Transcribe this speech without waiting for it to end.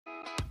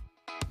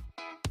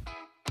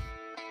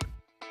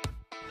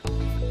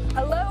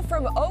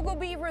From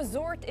Oglebay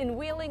Resort in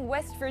Wheeling,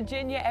 West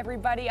Virginia,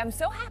 everybody, I'm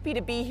so happy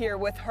to be here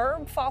with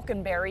Herb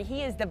Falkenberry.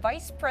 He is the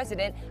Vice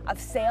President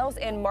of Sales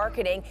and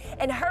Marketing.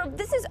 And Herb,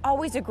 this is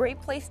always a great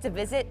place to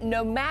visit,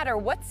 no matter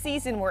what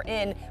season we're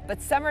in.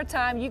 But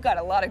summertime, you got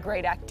a lot of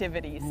great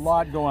activities. A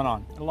lot going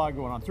on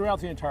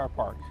throughout the entire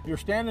park. You're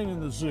standing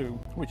in the zoo,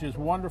 which is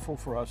wonderful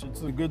for us.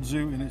 It's a good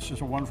zoo, and it's just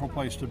a wonderful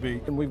place to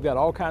be. And we've got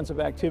all kinds of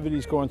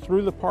activities going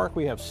through the park.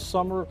 We have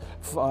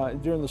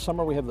during the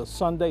summer, we have the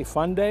Sunday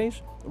Fun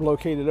Days,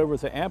 located over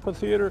at the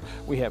amphitheater.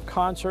 We have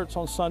concerts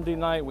on Sunday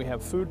night. We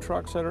have food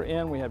trucks that are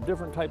in. We have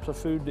different types of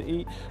food to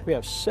eat. We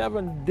have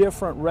 7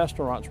 different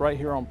restaurants right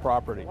here on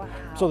property. Wow.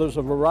 So there's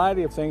a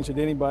variety of things that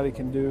anybody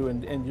can do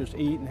and just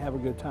eat and have a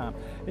good time.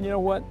 And you know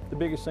what? The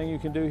biggest thing you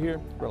can do here,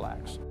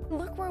 relax.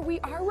 Look where we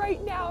are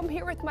right now. I'm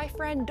here with my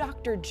friend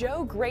Dr.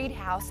 Joe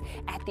Greathouse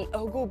at the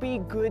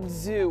Oglebay Good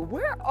Zoo.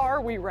 Where are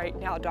we right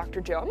now,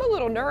 Dr. Joe? I'm a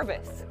little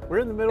nervous. We're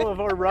in the middle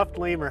of our ruffed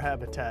lemur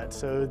habitat.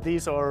 So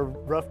these are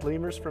ruffed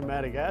lemurs from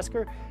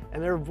Madagascar,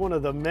 and they're one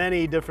of the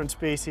many different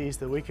species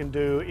that we can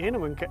do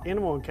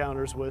animal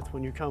encounters with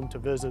when you come to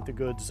visit the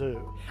Good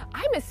Zoo.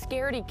 I'm a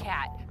scaredy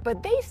cat,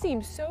 but they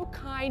seem so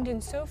kind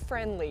and so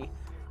friendly.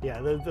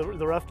 Yeah,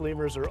 the ruffed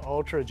lemurs are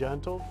ultra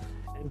gentle.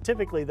 And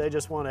typically they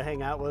just want to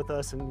hang out with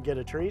us and get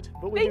a treat.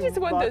 But they just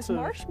want those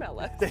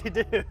marshmallows. They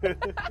do.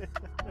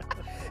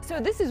 So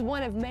this is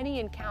one of many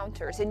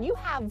encounters, and you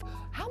have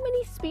how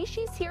many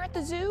species here at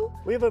the zoo?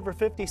 We have over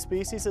 50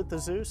 species at the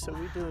zoo, so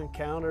we do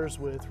encounters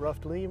with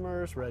ruffed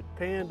lemurs, red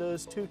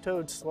pandas,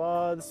 two-toed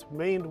sloths,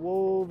 maned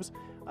wolves,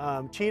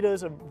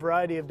 cheetahs, a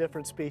variety of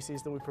different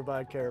species that we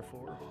provide care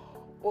for.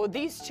 Well,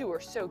 these two are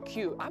so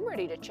cute. I'm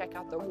ready to check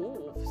out the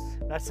wolves.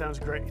 That sounds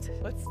great.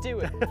 Let's do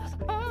it.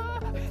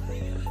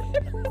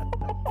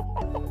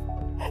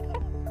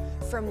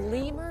 From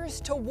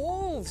lemurs to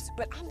wolves,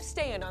 but I'm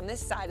staying on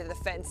this side of the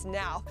fence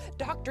now.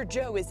 Dr.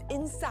 Joe is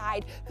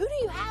inside. Who do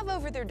you have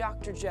over there,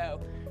 Dr. Joe?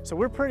 So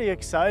we're pretty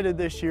excited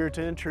this year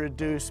to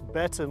introduce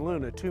Bets and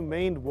Luna, 2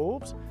 maned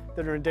wolves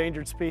that are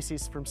endangered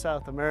species from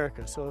South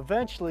America. So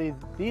eventually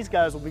these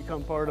guys will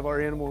become part of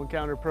our animal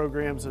encounter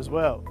programs as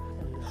well.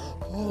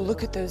 Oh,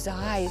 look at those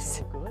eyes.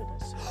 So good,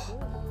 so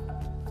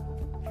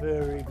good.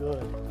 Very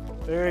good.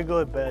 Very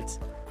good, Bets.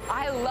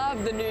 I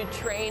love the new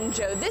train,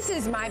 Joe. This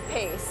is my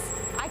pace.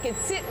 I can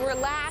sit and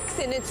relax,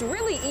 and it's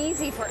really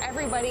easy for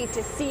everybody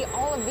to see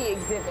all of the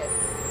exhibits.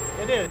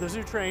 It is. The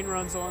zoo train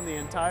runs on the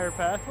entire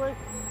pathway,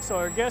 so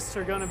our guests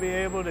are going to be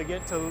able to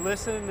get to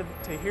listen,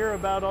 to hear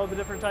about all the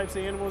different types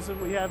of animals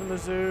that we have in the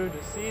zoo,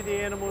 to see the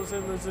animals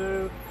in the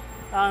zoo.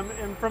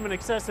 And from an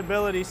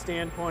accessibility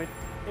standpoint,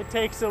 it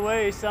takes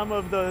away some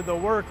of the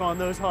work on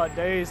those hot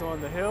days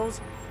on the hills.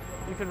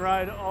 You can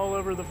ride all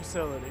over the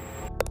facility.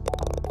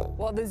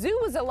 Well, the zoo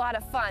was a lot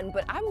of fun,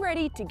 but I'm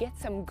ready to get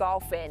some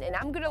golf in, and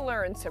I'm going to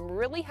learn some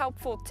really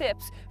helpful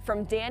tips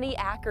from Danny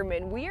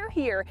Ackerman. We are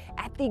here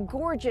at the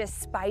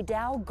gorgeous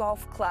Speidel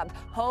Golf Club,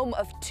 home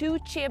of 2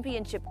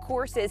 championship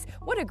courses.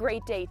 What a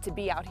great day to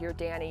be out here,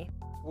 Danny.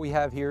 We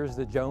have here is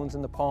the Jones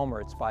and the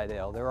Palmer at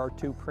Speidel. There are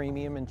 2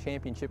 premium and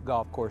championship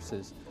golf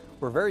courses.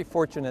 We're very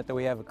fortunate that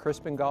we have a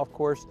Crispin golf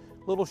course,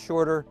 a little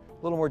shorter,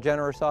 a little more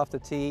generous off the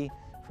tee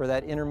for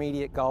that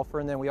intermediate golfer.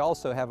 And then we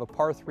also have a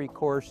par 3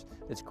 course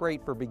that's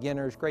great for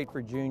beginners, great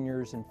for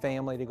juniors and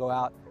family to go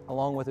out,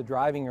 along with a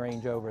driving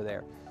range over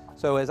there.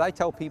 So as I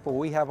tell people,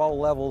 we have all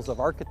levels of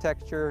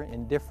architecture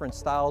and different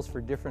styles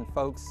for different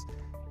folks,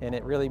 and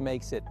it really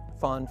makes it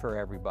fun for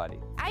everybody.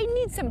 I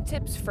need some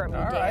tips from you,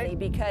 Danny,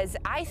 because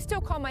I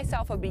still call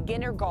myself a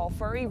beginner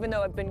golfer, even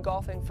though I've been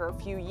golfing for a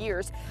few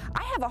years.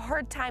 I have a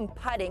hard time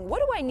putting. What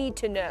do I need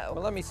to know?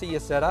 Well, let me see you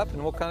set up,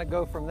 and we'll kind of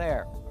go from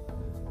there.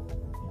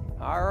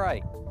 All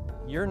right,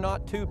 you're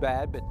not too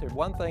bad, but the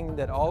one thing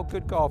that all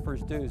good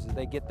golfers do is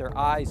they get their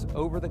eyes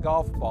over the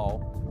golf ball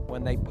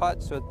when they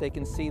putt so that they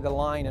can see the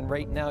line, and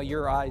right now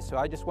your eyes, so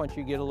I just want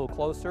you to get a little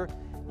closer,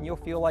 and you'll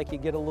feel like you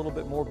get a little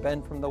bit more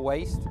bend from the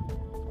waist.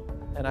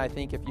 And I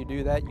think if you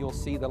do that, you'll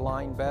see the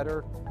line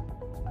better,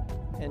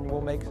 and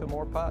we'll make some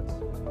more putts.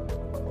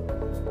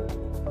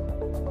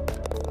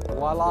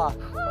 Voila.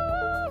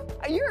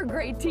 You're a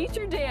great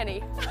teacher,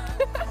 Danny.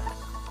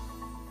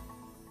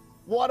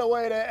 What a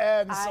way to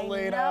end,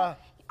 Celina.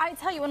 I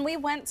tell you, when we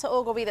went to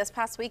Oglebay this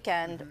past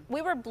weekend,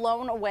 we were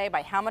blown away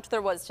by how much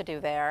there was to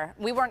do there.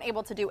 We weren't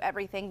able to do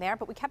everything there,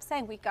 but we kept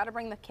saying, we've got to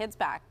bring the kids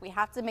back. We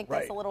have to make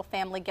this a little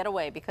family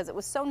getaway because it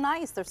was so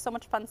nice. There's so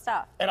much fun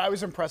stuff. And I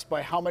was impressed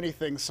by how many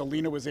things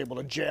Celina was able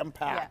to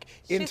jam-pack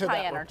into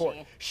that report.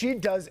 She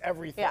does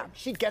everything.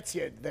 She gets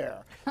you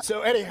there. So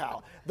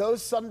anyhow,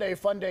 those Sunday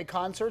Fun Day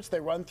concerts, they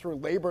run through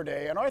Labor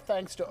Day, and our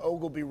thanks to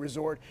Oglebay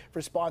Resort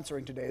for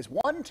sponsoring today's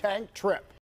One Tank Trip.